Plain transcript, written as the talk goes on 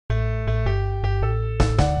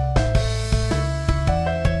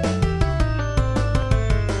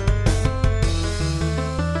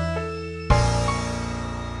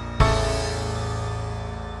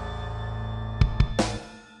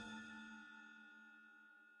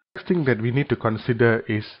thing that we need to consider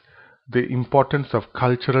is the importance of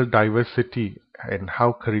cultural diversity and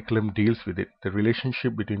how curriculum deals with it, the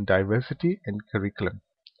relationship between diversity and curriculum.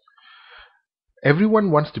 Everyone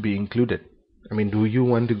wants to be included. I mean, do you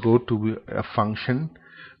want to go to a function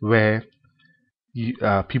where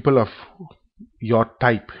people of your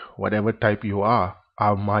type, whatever type you are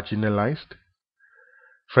marginalized?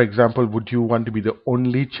 For example, would you want to be the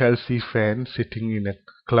only Chelsea fan sitting in a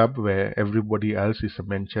club where everybody else is a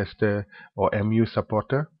Manchester or MU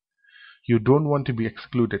supporter? You don't want to be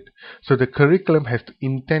excluded. So the curriculum has to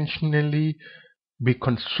intentionally be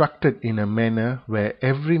constructed in a manner where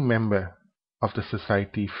every member of the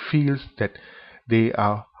society feels that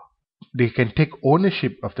they can take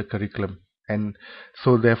ownership of the curriculum, and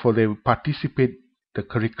so therefore they will participate the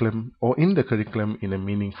curriculum or in the curriculum in a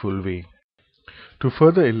meaningful way. To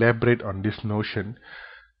further elaborate on this notion,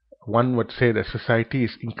 one would say that society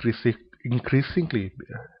is increasingly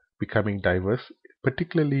becoming diverse,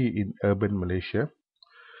 particularly in urban Malaysia,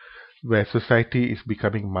 where society is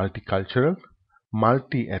becoming multicultural,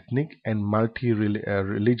 multi-ethnic, and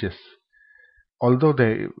multi-religious. Although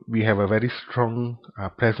we have a very strong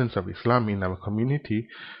presence of Islam in our community,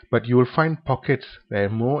 but you will find pockets where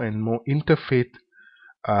more and more interfaith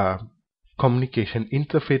uh, communication,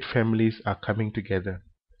 interfaith families are coming together.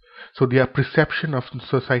 So their perception of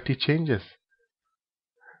society changes.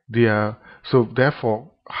 So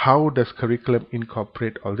therefore, how does curriculum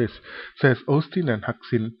incorporate all this? So as Austin and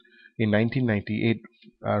Huxin in 1998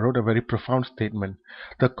 wrote a very profound statement.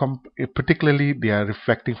 Particularly, they are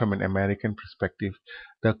reflecting from an American perspective.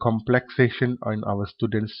 The complexation on our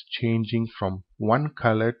students changing from one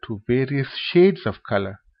color to various shades of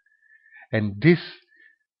color, and this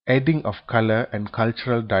adding of color and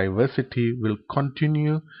cultural diversity will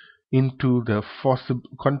continue into the foreseeable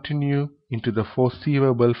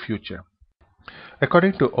future.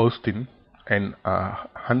 According to Austin and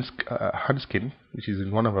Hunskin, which is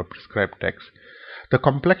in one of our prescribed texts, the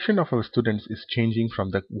complexion of our students is changing from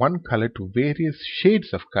the one color to various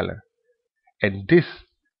shades of color, and this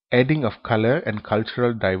adding of color and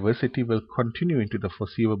cultural diversity will continue into the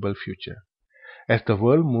foreseeable future. As the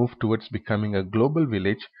world moves towards becoming a global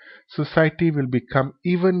village, society will become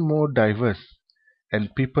even more diverse,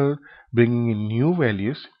 and people bringing in new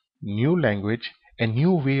values, new language, and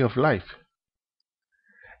new way of life.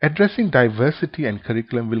 Addressing diversity and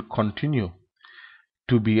curriculum will continue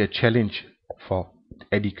to be a challenge for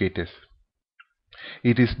educators.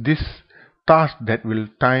 It is this task that will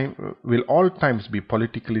all times be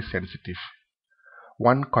politically sensitive.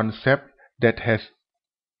 One concept that has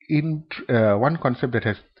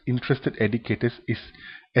interested educators is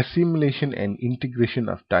assimilation and integration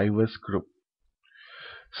of diverse group.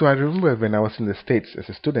 So I remember when I was in the States as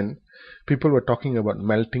a student, people were talking about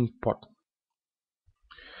melting pot,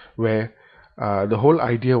 where the whole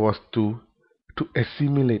idea was to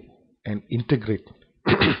assimilate and integrate.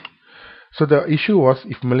 So the issue was,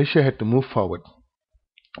 if Malaysia had to move forward,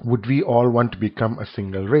 would we all want to become a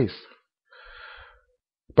single race?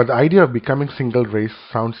 But the idea of becoming single race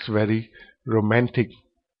sounds very romantic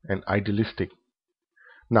and idealistic.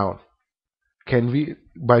 Now, can we,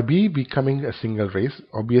 by becoming a single race,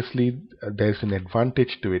 obviously there's an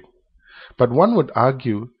advantage to it. But one would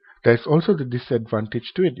argue there's also the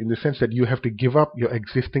disadvantage to it, in the sense that you have to give up your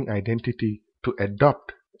existing identity to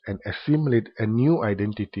adopt and assimilate a new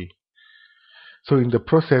identity. So in the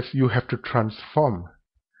process, you have to transform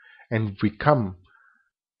and become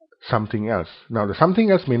something else. Now, the something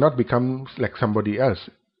else may not become like somebody else.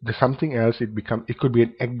 The something else, it could be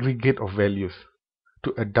an aggregate of values,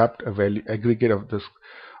 to adapt a value aggregate of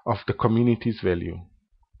the community's value.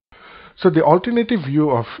 So the alternative view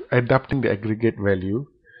of adapting the aggregate value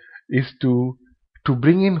is to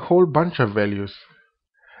bring in whole bunch of values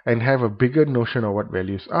and have a bigger notion of what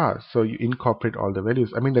values are. So you incorporate all the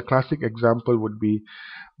values. I mean, the classic example would be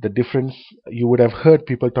the difference. You would have heard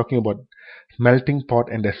people talking about melting pot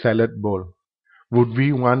and a salad bowl. Would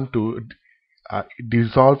we want to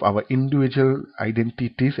dissolve our individual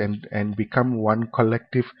identities and become one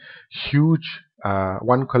collective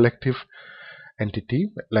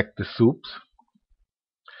entity, like the soups,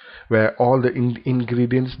 where all the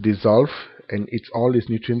ingredients dissolve and all its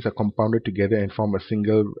nutrients are compounded together and form a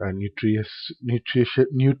single nutritious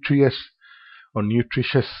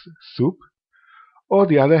soup? Or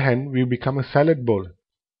the other hand, we become a salad bowl,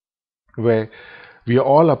 where we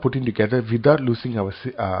all are putting together without losing our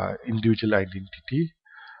individual identity,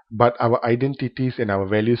 but our identities and our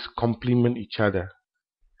values complement each other.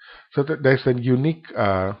 So that there's a unique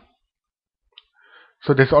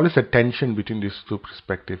so there's always a tension between these two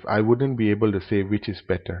perspectives. I wouldn't be able to say which is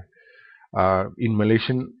better. In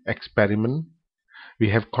Malaysian experiment, we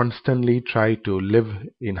have constantly tried to live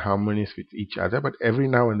in harmonies with each other, but every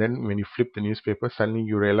now and then when you flip the newspaper, suddenly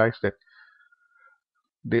you realize that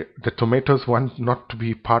the tomatoes want not to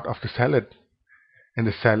be part of the salad, and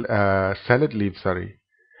the salad leaves, sorry,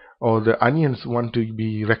 or the onions want to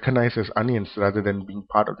be recognized as onions rather than being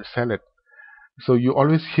part of the salad. So you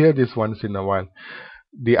always hear this once in a while.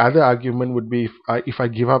 The other argument would be, if I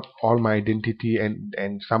give up all my identity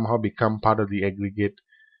and somehow become part of the aggregate,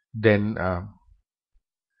 then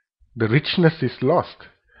the richness is lost.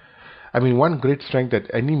 I mean, one great strength that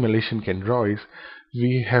any Malaysian can draw is,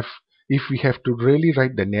 we have if we have to really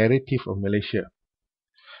write the narrative of Malaysia,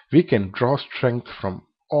 we can draw strength from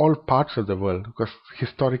all parts of the world, because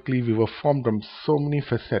historically we were formed from so many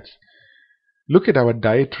facets. Look at our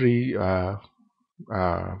dietary uh,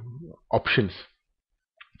 options.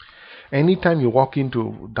 Anytime you walk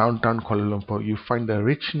into downtown Kuala Lumpur, you find the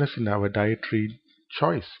richness in our dietary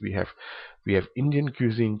choice. We have Indian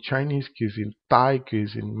cuisine, Chinese cuisine, Thai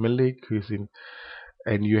cuisine, Malay cuisine,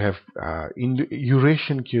 and you have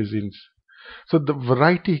Eurasian cuisines. So the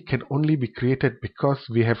variety can only be created because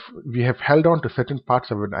we have held on to certain parts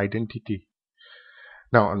of an identity.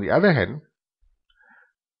 Now, on the other hand,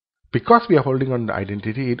 because we are holding on to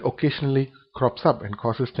identity, it occasionally crops up and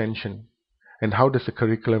causes tension. And how does the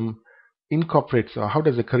curriculum incorporates, or how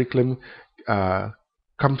does the curriculum uh,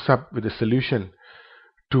 comes up with a solution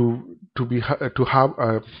to be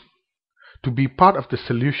part of the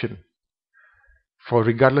solution, for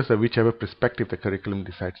regardless of whichever perspective the curriculum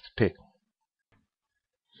decides to take.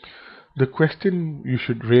 The question you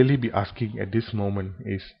should really be asking at this moment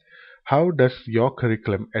is, how does your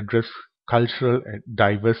curriculum address cultural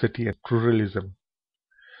diversity and pluralism?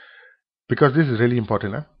 Because this is really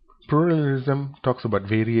important. Pluralism talks about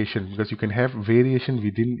variation, because you can have variation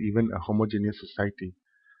within even a homogeneous society.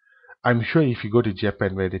 I'm sure if you go to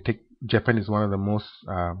Japan, where Japan is one of the most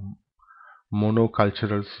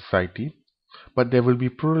monocultural society, but there will be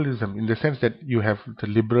pluralism in the sense that you have the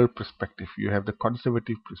liberal perspective, you have the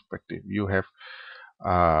conservative perspective, you have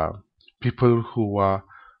uh, people who are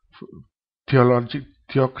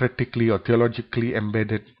theocratically or theologically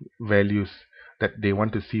embedded values that they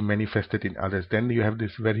want to see manifested in others. Then you have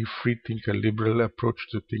this very free thinker, liberal approach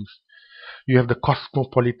to things. You have the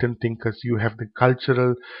cosmopolitan thinkers, you have the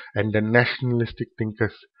cultural and the nationalistic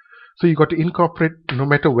thinkers. So you got to incorporate, no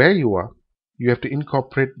matter where you are, you have to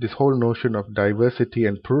incorporate this whole notion of diversity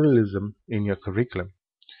and pluralism in your curriculum.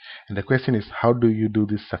 And the question is, how do you do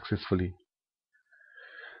this successfully?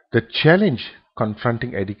 The challenge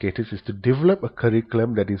confronting educators is to develop a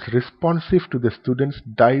curriculum that is responsive to the students'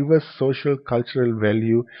 diverse social cultural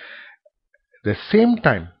value, at the same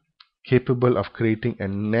time capable of creating a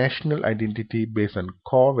national identity based on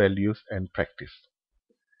core values and practice.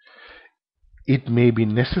 It may be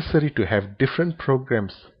necessary to have different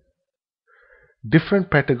programs, different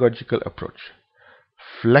pedagogical approach,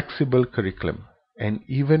 flexible curriculum, and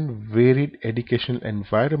even varied educational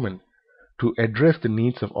environment to address the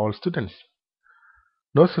needs of all students.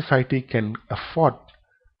 No society can afford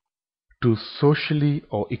to socially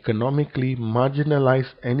or economically marginalize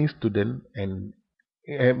any student, and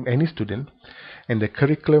the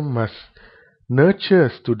curriculum must nurture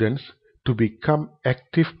students to become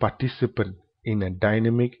active participants in a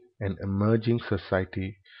dynamic and emerging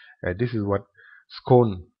society. This is what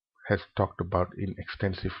Scone has talked about in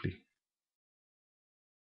extensively.